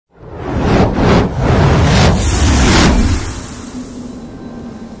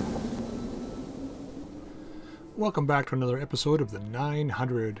Welcome back to another episode of the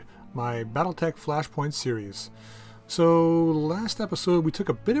 900, my Battletech Flashpoint series. So last episode we took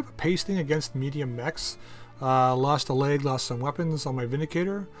a bit of a pasting against medium mechs. Lost a leg, lost some weapons on my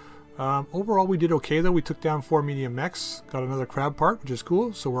Vindicator. Overall we did okay though. We took down 4 medium mechs, got another crab part, which is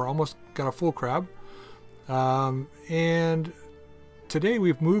cool. So we're almost got a full crab. And today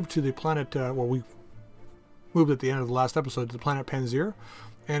we've moved to the planet, we moved at the end of the last episode to the planet Panzer.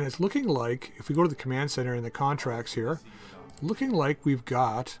 And it's looking like, if we go to the command center in the contracts here, looking like we've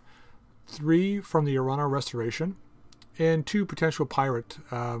got 3 from the Urano Restoration and 2 potential pirate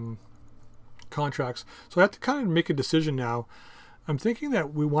contracts. So I have to kind of make a decision now. I'm thinking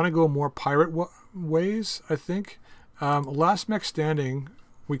that we want to go more pirate ways, I think. Last mech standing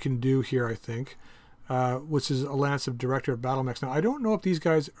we can do here, I think, which is a Lance of Director of Battle Mechs. Now, I don't know if these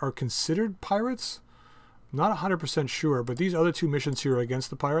guys are considered pirates. Not 100% sure, but these other 2 missions here are against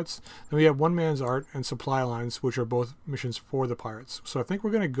the pirates. And we have One Man's Art and Supply Lines, which are both missions for the pirates. So I think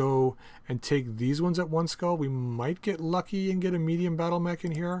we're going to go and take these ones at one skull. We might get lucky and get a medium battle mech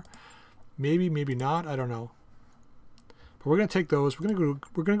in here. Maybe, maybe not. I don't know. But we're going to take those. We're going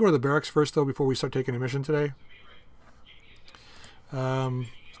to go to the barracks first, though, before we start taking a mission today. Let's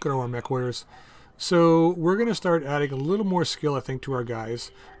go to our mech warriors. So we're going to start adding a little more skill, I think, to our guys.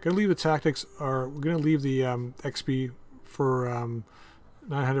 Going to leave the tactics, or we're going to leave the XP for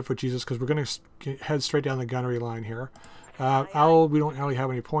 900 foot Jesus, because we're going to head straight down the gunnery line here. Owl, we don't really have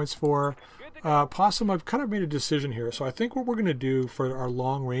any points for. Possum, I've kind of made a decision here. So I think what we're going to do for our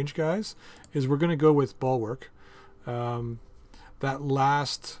long range guys is we're going to go with Bulwark. That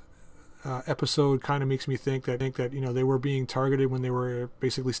last episode kind of makes me think that you know, they were being targeted when they were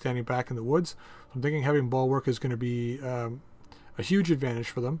basically standing back in the woods. I'm thinking having Bulwark is going to be a huge advantage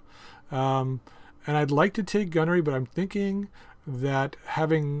for them. And I'd like to take gunnery, but I'm thinking that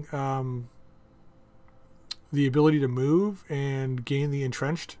having the ability to move and gain the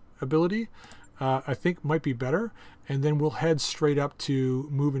entrenched ability, I think might be better. And then we'll head straight up to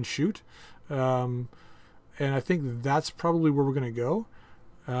move and shoot. And I think that's probably where we're going to go.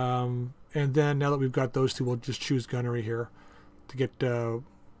 And then now that we've got those 2, we'll just choose gunnery here to get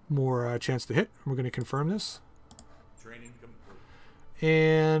more chance to hit. We're going to confirm this. Training complete.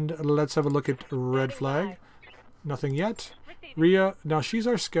 And let's have a look at red flag. Nothing yet. Rhea, now she's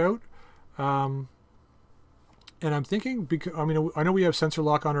our scout. And I'm thinking, because I mean, I know we have sensor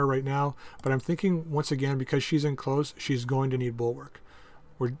lock on her right now, but I'm thinking once again, because she's in close, she's going to need Bulwark.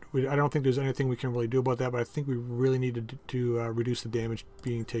 I don't think there's anything we can really do about that, but I think we really need to reduce the damage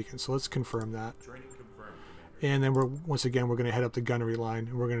being taken. So let's confirm that. Training confirmed, and then once again we're going to head up the gunnery line,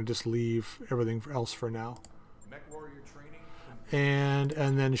 and we're going to just leave everything else for now. Mech warrior training. And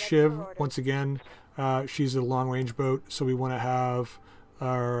then Shiv, once again, she's a long range boat, so we want to have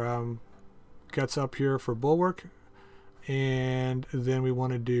our guts up here for Bulwark, and then we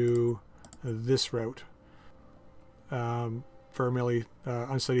want to do this route. For merely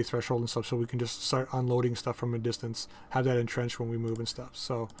unsteady threshold and stuff, so we can just start unloading stuff from a distance, have that entrenched when we move and stuff.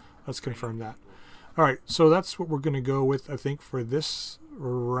 So let's confirm that. Alright, so that's what we're going to go with, I think, for this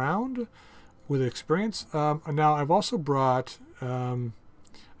round with experience. Now I've also brought, the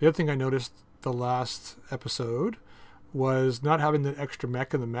other thing I noticed the last episode was not having the extra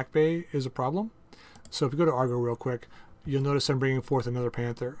mech in the mech bay is a problem. So if you go to Argo real quick, you'll notice I'm bringing forth another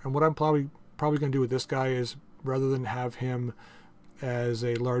Panther. And what I'm probably going to do with this guy is, rather than have him as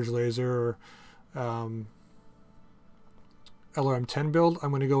a large laser LRM-10 build, I'm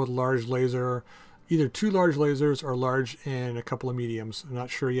going to go with large laser, either 2 large lasers or large and a couple of mediums. I'm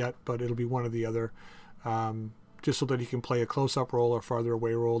not sure yet, but it'll be one or the other, just so that he can play a close-up role or farther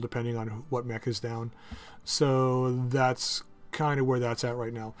away role, depending on what mech is down. So that's kind of where that's at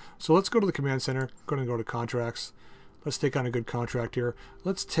right now. So let's go to the command center. Going to go to contracts. Let's take on a good contract here.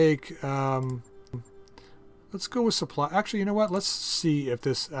 Let's take... let's go with supply. Actually, you know what? Let's see if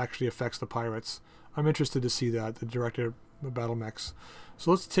this actually affects the pirates. I'm interested to see that, the Director of Battle Mechs. So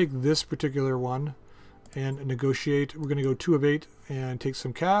let's take this particular one and negotiate. We're going to go 2 of 8 and take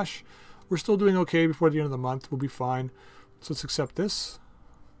some cash. We're still doing okay before the end of the month. We'll be fine. So let's accept this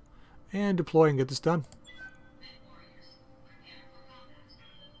and deploy and get this done.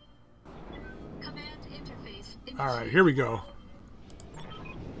 Alright, here we go.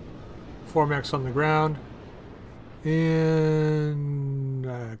 4 mechs on the ground. And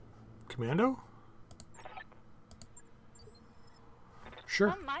commando? Sure.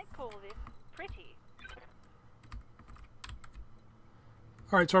 Some might call this pretty.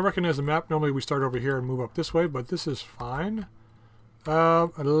 Alright, so I recognize the map. Normally we start over here and move up this way, but this is fine.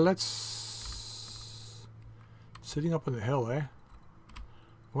 Let's... Sitting up on the hill, eh?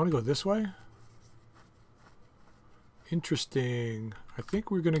 I want to go this way. Interesting. I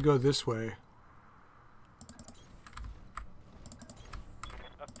think we're going to go this way.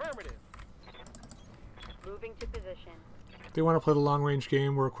 Affirmative. Moving to position. If they want to play the long-range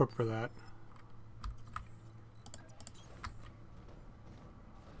game, we're equipped for that.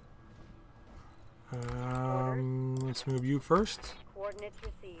 Let's move you first. Coordinates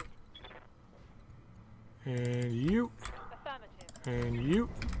received. And you. Affirmative. And you.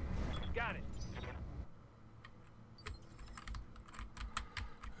 Got it.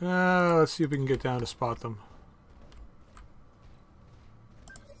 Let's see if we can get down to spot them.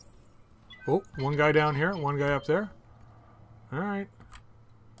 Oh, one guy down here, one guy up there. Alright.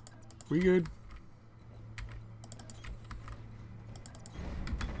 We good.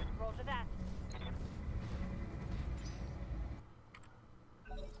 Roger that.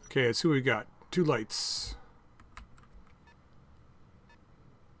 Okay, let's see what we got. 2 lights.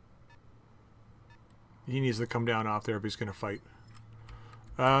 He needs to come down off there if he's going to fight.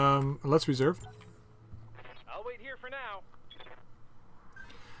 Let's reserve. I'll wait here for now.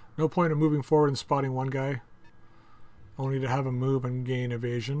 No point in moving forward and spotting one guy. Only to have him move and gain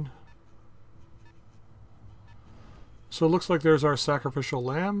evasion. So it looks like there's our sacrificial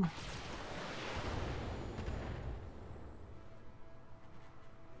lamb.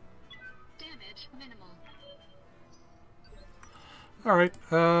 Damage minimal. Alright,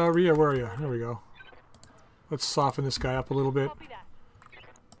 Rhea, where are you? There we go. Let's soften this guy up a little bit. Copy that.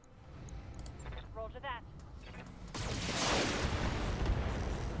 Roger that.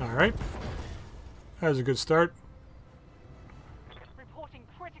 Alright. That was a good start. Reporting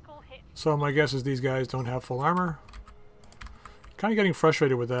critical hit. So my guess is these guys don't have full armor. Kind of getting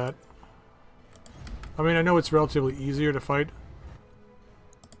frustrated with that. I mean, I know it's relatively easier to fight.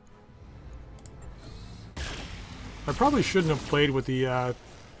 I probably shouldn't have played with the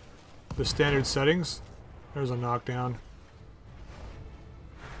standard settings. There's a knockdown.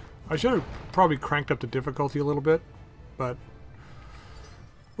 I should have probably cranked up the difficulty a little bit, but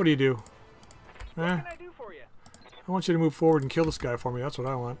what do you do? What can I do for you? I want you to move forward and kill this guy for me. That's what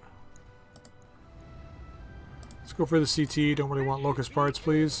I want. Let's go for the CT. Don't really want locust parts,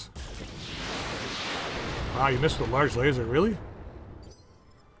 please. Wow, you missed with a large laser. Really?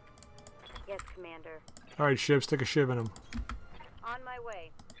 Yes, Commander. Alright, Shiv. Stick a Shiv in him. On my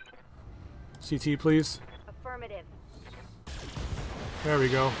way. CT, please. Affirmative. There we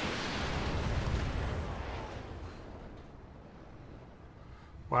go.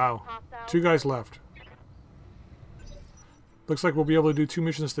 Wow. Hostile. 2 guys left. Looks like we'll be able to do 2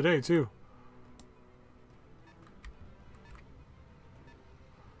 missions today, too.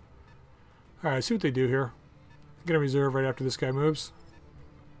 Alright, see what they do here. I'm gonna reserve right after this guy moves.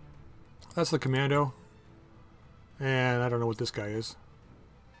 That's the commando. And I don't know what this guy is.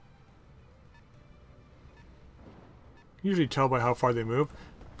 Usually tell by how far they move.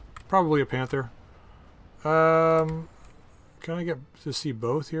 Probably a panther. Can I get to see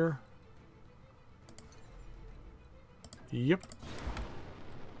both here? Yep.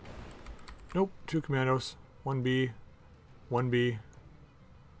 Nope, 2 commandos. 1B. 1B.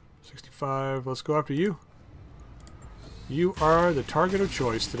 65. Let's go after you. You are the target of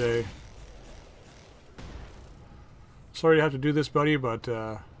choice today. Sorry to have to do this, buddy, but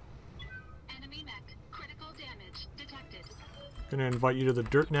Enemy mech. Critical damage detected. gonna invite you to the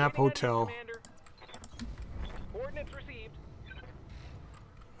Dirt Nap Waiting on you, Hotel. Commander. Coordinates received.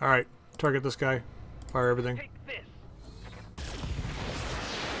 Alright, target this guy. Fire everything. Take this.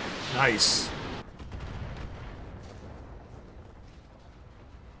 Nice.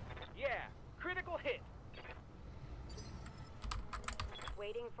 Yeah, critical hit.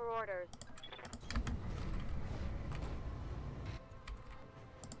 Waiting for orders.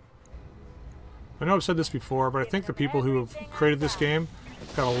 I know I've said this before, but I think the people who have created this game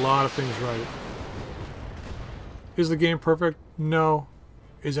got a lot of things right. Is the game perfect? No.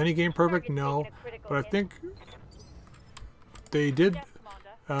 Is any game perfect? No. But I think they did Yes,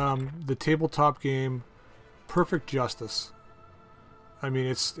 Commander. the tabletop game perfect justice. I mean,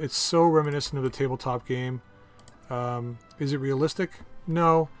 it's so reminiscent of the tabletop game. Is it realistic?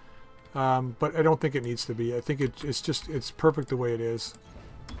 No. But I don't think it needs to be. I think it's perfect the way it is.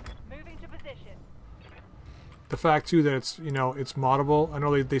 Moving to position. The fact too that it's it's moddable. I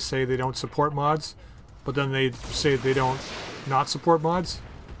know they say they don't support mods, but then they say they don't not support mods.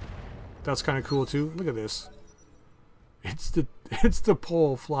 That's kind of cool too. Look at this. It's the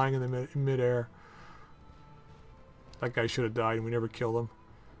pole flying in the midair. That guy should have died and we never killed him.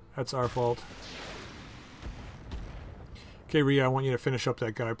 That's our fault. Okay, Rhea, I want you to finish up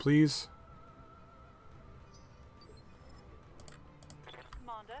that guy, please.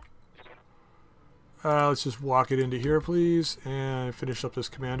 Let's just walk it into here, please, and finish up this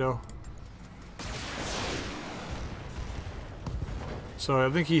commando. So I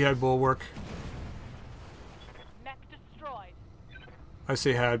think he had bulwark. Mech destroyed. I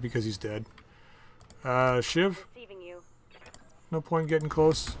say had because he's dead. Shiv? Receiving you. No point getting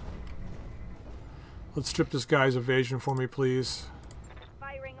close. Let's strip this guy's evasion for me, please.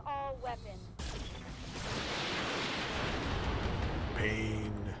 Firing all weapons.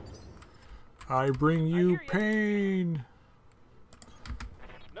 Pain. I bring you pain.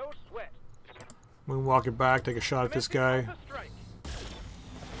 No sweat. Moonwalk it back, take a shot at this guy. Alpha strike.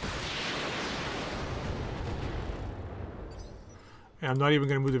 And I'm not even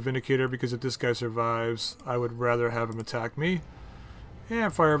going to move the Vindicator because if this guy survives, I would rather have him attack me.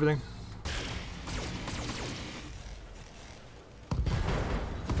 And fire everything.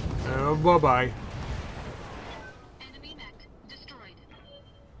 Oh, bye-bye. Enemy mech destroyed.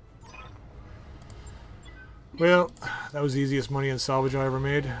 Well, that was the easiest money in salvage I ever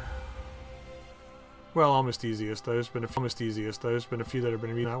made. Well, almost easiest. There's been a few that have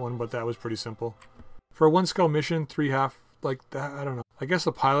been beating that one, but that was pretty simple. For a one skull mission, 3/2 like that, I don't know. I guess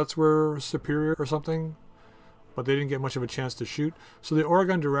the pilots were superior or something, but they didn't get much of a chance to shoot. So the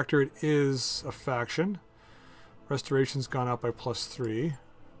Oregon Directorate is a faction. Restoration's gone up by +3.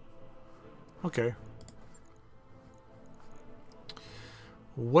 Okay.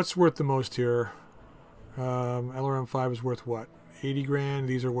 What's worth the most here? LRM-5 is worth what? 80 grand.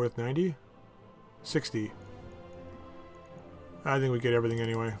 These are worth 90? 60. I think we get everything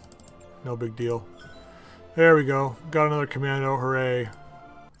anyway. No big deal. There we go. Got another commando. Hooray. That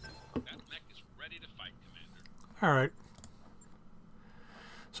mech is ready to fight, Commander. Alright.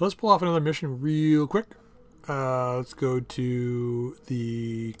 So let's pull off another mission real quick. Let's go to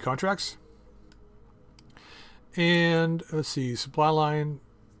the contracts. And let's see. Supply line.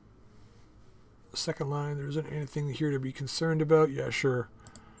 Second line. There isn't anything here to be concerned about. Yeah, sure.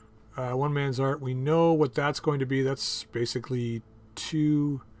 One man's art. We know what that's going to be. That's basically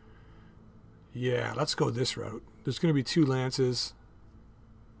 2... Yeah, let's go this route. There's going to be 2 lances.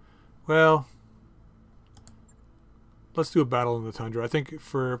 Well, let's do a battle in the tundra. I think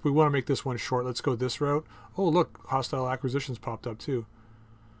if we want to make this one short, let's go this route. Oh, look, hostile acquisitions popped up too.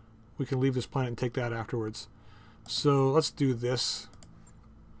 We can leave this planet and take that afterwards. So let's do this.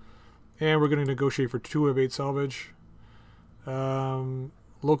 And we're going to negotiate for 2 of 8 salvage.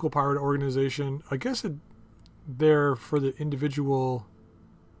 Local pirate organization. I guess they're for the individual...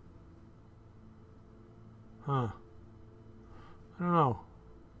 Huh. I don't know.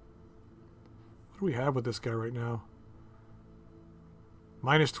 What do we have with this guy right now?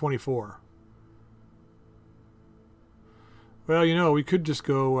 -24. Well, you know, we could just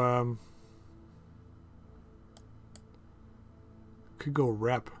go... could go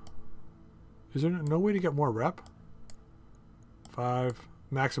rep. Is there no way to get more rep? 5.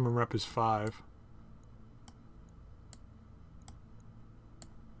 Maximum rep is 5.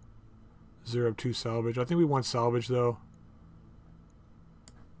 0-2 salvage. I think we want salvage though.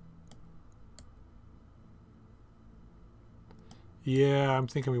 Yeah, I'm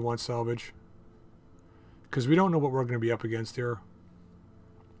thinking we want salvage. Because we don't know what we're going to be up against here.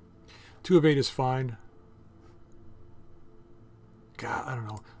 2 of 8 is fine. God, I don't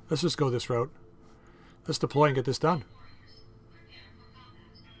know. Let's just go this route. Let's deploy and get this done.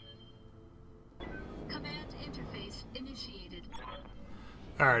 Command interface initiated.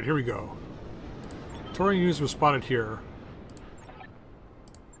 Alright, here we go. Touring units was spotted here.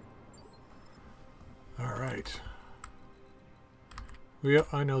 Alright.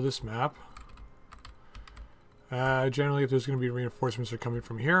 I know this map. Generally, if there's going to be reinforcements, are coming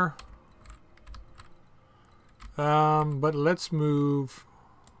from here. But let's move...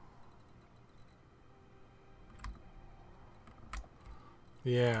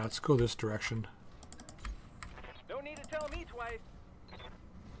 Yeah, let's go this direction. Don't need to tell me twice.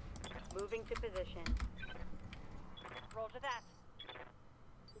 Moving to position. Roger that.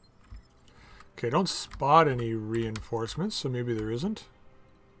 Okay, don't spot any reinforcements, so maybe there isn't.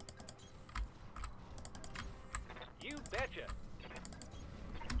 You betcha.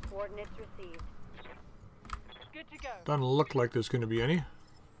 Coordinates received. Good to go. Doesn't look like there's going to be any.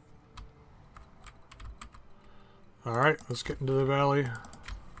 Alright, let's get into the valley.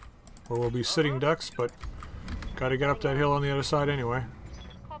 Where we'll be sitting ducks, but gotta get up that hill on the other side anyway.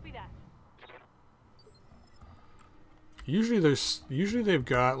 Copy that. Usually they've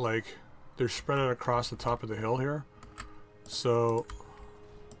got like they're spread out across the top of the hill here. So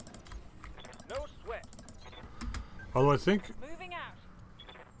No sweat. although I think Moving out.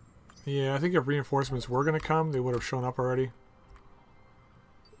 yeah, I think if reinforcements were gonna come, they would have shown up already.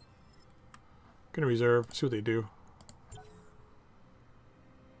 Gonna reserve. See what they do.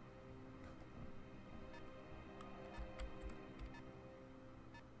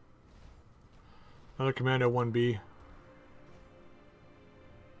 Another Commando 1B.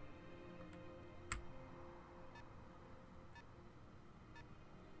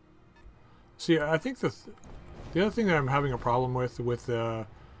 See, I think the other thing that I'm having a problem with this the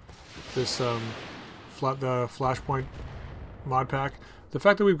Flashpoint mod pack, the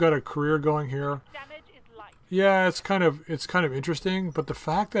fact that we've got a career going here. Damage is light. Yeah, it's kind of interesting, but the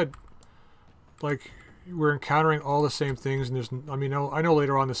fact that like we're encountering all the same things, and there's, I mean, I know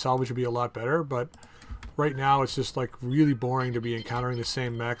later on the salvage would be a lot better, but right now it's just like really boring to be encountering the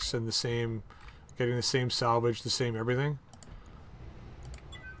same mechs and getting the same salvage, the same everything.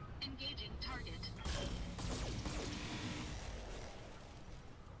 Engaging target.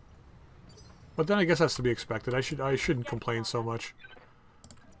 But then I guess that's to be expected. I shouldn't complain so much.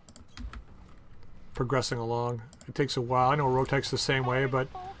 Progressing along, it takes a while. I know Roguetech's the same way,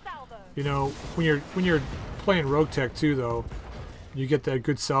 but Full salvo. you know, when you're playing Roguetech too, though, you get that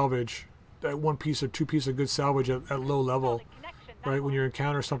good salvage, that one piece or two piece of good salvage at low level, Solid connection, that right? When you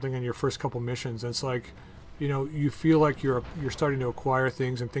encounter something in your first couple missions, and it's like, you know, you feel like you're starting to acquire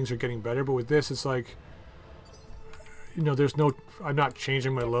things and things are getting better. But with this, it's like, you know, I'm not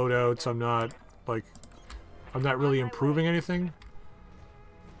changing my loadouts. I'm not really improving anything.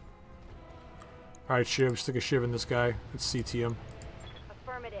 All right, Shiv, stick a Shiv in this guy. Let's CT him.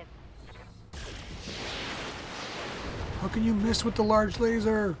 Affirmative. How can you miss with the large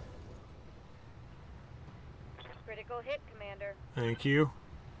laser? Critical hit, Commander. Thank you.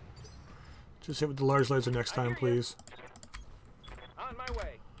 Just hit with the large laser next time, please. On my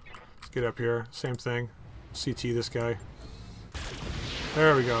way. Let's get up here. Same thing. CT this guy.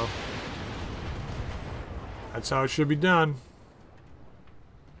 There we go. That's how it should be done.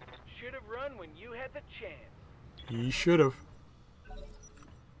 Should have run when you had the chance. He should have.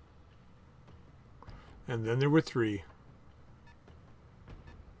 And then there were 3.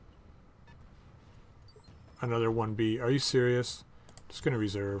 Another 1B. Are you serious? Just gonna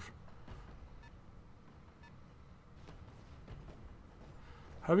reserve.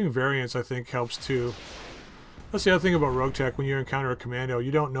 Having variants, I think, helps too. That's the other thing about Roguetech. When you encounter a commando,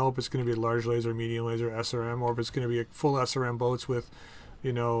 you don't know if it's going to be a large laser, medium laser, SRM, or if it's going to be a full SRM boats with,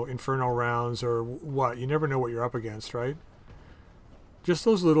 you know, inferno rounds or what. You never know what you're up against, right? Just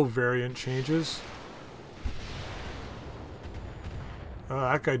those little variant changes.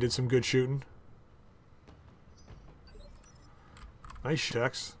 That guy did some good shooting. Nice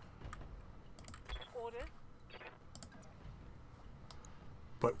checks. Orders.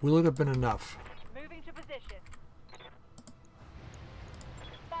 But will it have been enough? Moving to position.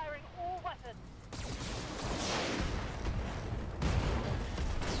 Firing all weapons.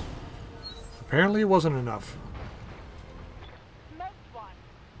 Apparently it wasn't enough. Smoked one.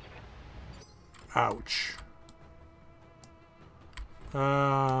 Ouch.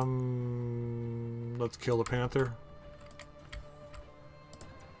 Let's kill the Panther.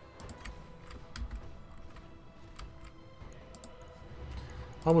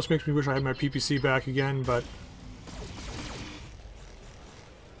 Almost makes me wish I had my PPC back again, but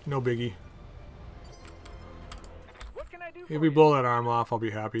no biggie. What can I do If for we you? blow that arm off, I'll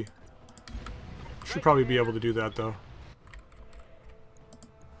be happy. Should probably be able to do that, though.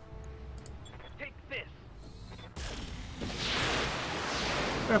 Take this.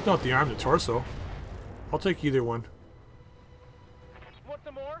 If not the arm, the torso. I'll take either one. Want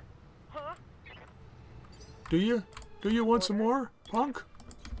some more? Huh? Do you? Do you want some more, punk?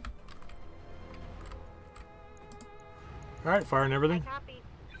 Alright, firing everything. Copy.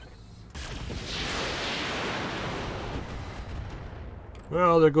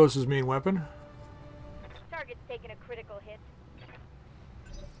 Well, there goes his main weapon. Target's taking a critical hit.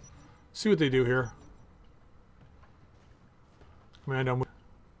 See what they do here. Commando.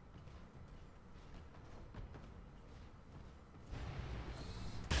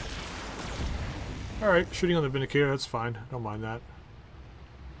 Alright, shooting on the Vindicator, that's fine. Don't mind that.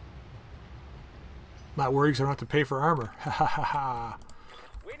 Not worried because I don't have to pay for armor. Ha ha ha ha.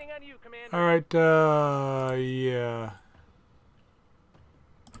 Waiting on you, Commander. Alright, yeah.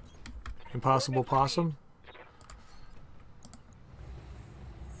 Impossible Possum.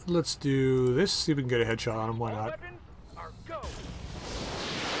 Let's do this, see if we can get a headshot on him, why All not? weapons are go.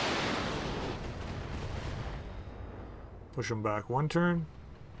 Push him back one turn.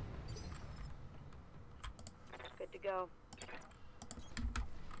 Good to go.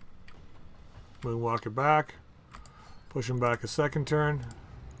 Moonwalk it back. Push him back a second turn.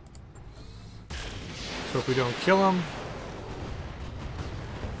 So if we don't kill him...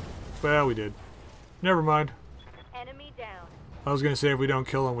 Well, we did. Never mind. Enemy down. I was going to say if we don't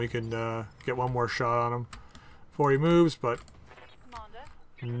kill him, we can get one more shot on him before he moves, but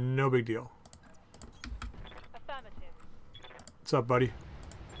Commander. no big deal. Affirmative. What's up, buddy?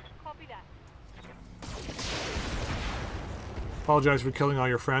 Copy that. Apologize for killing all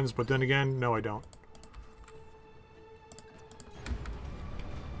your friends, but then again, no, I don't.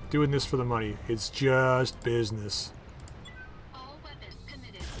 Doing this for the money. It's just business. All weapons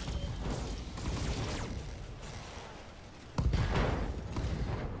committed.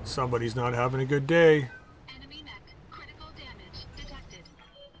 Somebody's not having a good day. Enemy mech. Critical damage detected.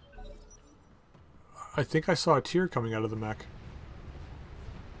 I think I saw a tear coming out of the mech.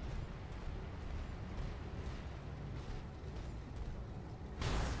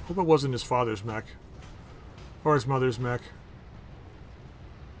 Hope it wasn't his father's mech. Or his mother's mech.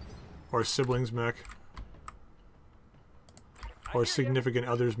 Or his sibling's mech. Or significant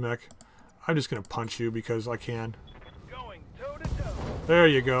other's mech. I'm just gonna punch you because I can. Going toe to toe. There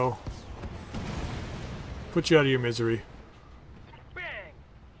you go. Put you out of your misery. Bang!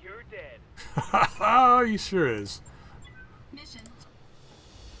 You're dead. Oh, he sure is. Mission.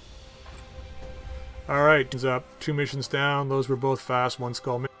 Alright, he's up. 2 missions down. Those were both fast. 1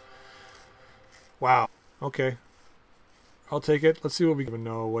 skull. Wow. Okay. I'll take it. Let's see what we even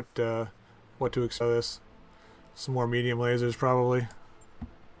know. What to expect this. Some more medium lasers, probably.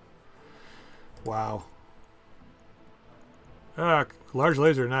 Wow. Ah, large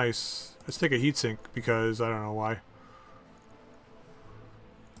laser, nice. Let's take a heatsink because I don't know why.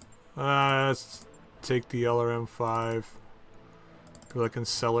 Let's take the LRM-5 because I can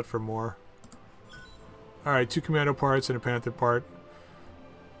sell it for more. Alright, 2 commando parts and a Panther part.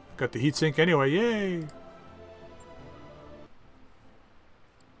 Got the heatsink anyway, yay!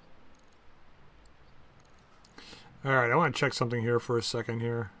 Alright, I want to check something here for a second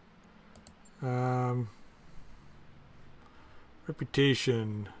here.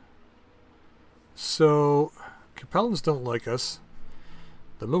 Reputation. So, Capellans don't like us.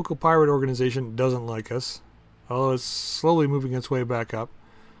 The local pirate organization doesn't like us. Although it's slowly moving its way back up.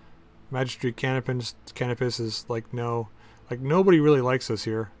 Magistrate Canopus is like, no. Like, nobody really likes us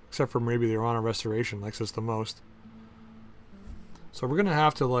here. Except for maybe the Iran Restoration likes us the most. So we're going to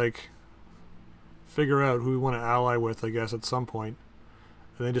have to, like, figure out who we want to ally with, I guess, at some point.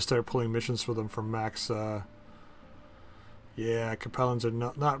 And then just start pulling missions for them from Max. Yeah, Capellans are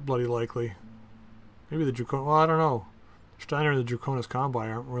not bloody likely. Maybe the Dracon... Well, I don't know. Steiner and the Draconis Combi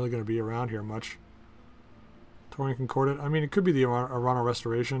aren't really going to be around here much. Taurian Concordat. I mean, it could be the Iran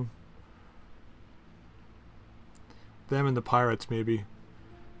Restoration. Them and the Pirates, maybe.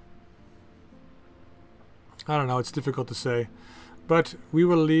 I don't know. It's difficult to say. But we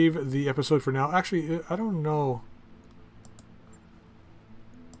will leave the episode for now. Actually, I don't know.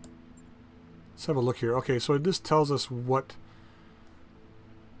 Let's have a look here. Okay, so this tells us what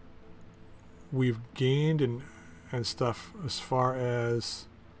we've gained and stuff as far as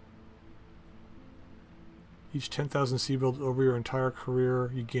each 10,000 sea builds over your entire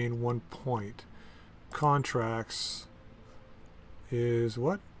career, you gain 1 point. Contracts is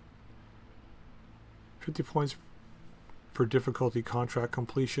what? 50 points per difficulty contract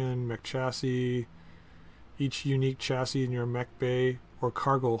completion, mech chassis, each unique chassis in your mech bay or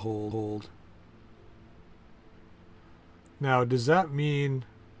cargo hold. Now, does that mean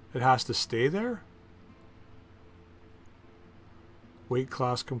it has to stay there? Weight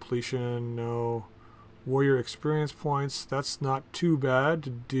class completion, no. Warrior experience points, that's not too bad to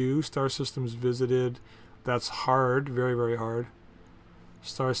do. Star systems visited, that's hard, very, very hard.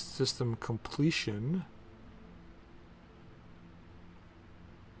 Star system completion.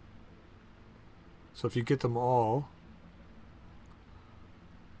 So if you get them all.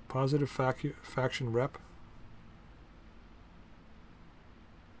 Positive faction rep.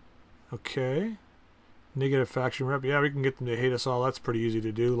 Okay. Negative faction rep. Yeah, we can get them to hate us all. That's pretty easy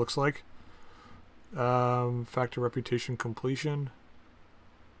to do, looks like. Factor reputation completion.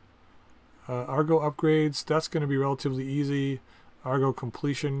 Argo upgrades. That's going to be relatively easy. Argo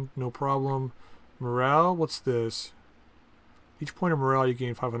completion, no problem. Morale, what's this? Each point of morale you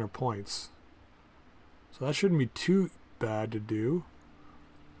gain 500 points. So that shouldn't be too bad to do.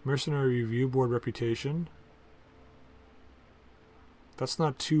 Mercenary Review Board reputation. That's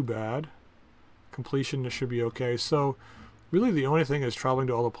not too bad. Completion, this should be okay. So really the only thing is traveling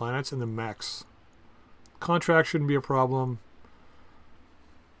to all the planets and the mechs. Contract shouldn't be a problem.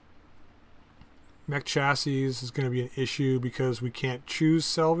 Mech chassis is going to be an issue because we can't choose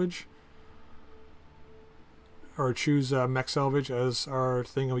salvage. Or choose mech salvage as our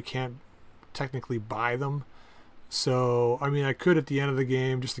thing, and we can't technically buy them. So, I mean, I could at the end of the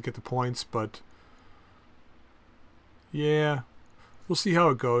game just to get the points, but Yeah, we'll see how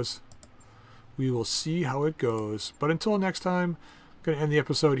it goes. We will see how it goes. But until next time, I'm going to end the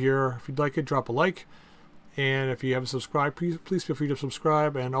episode here. If you'd like it, drop a like. And if you haven't subscribed, please feel free to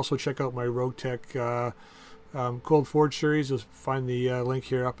subscribe. And also check out my Roguetech Cold Forge series. You'll find the link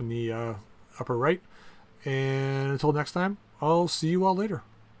here up in the upper right. And until next time, I'll see you all later.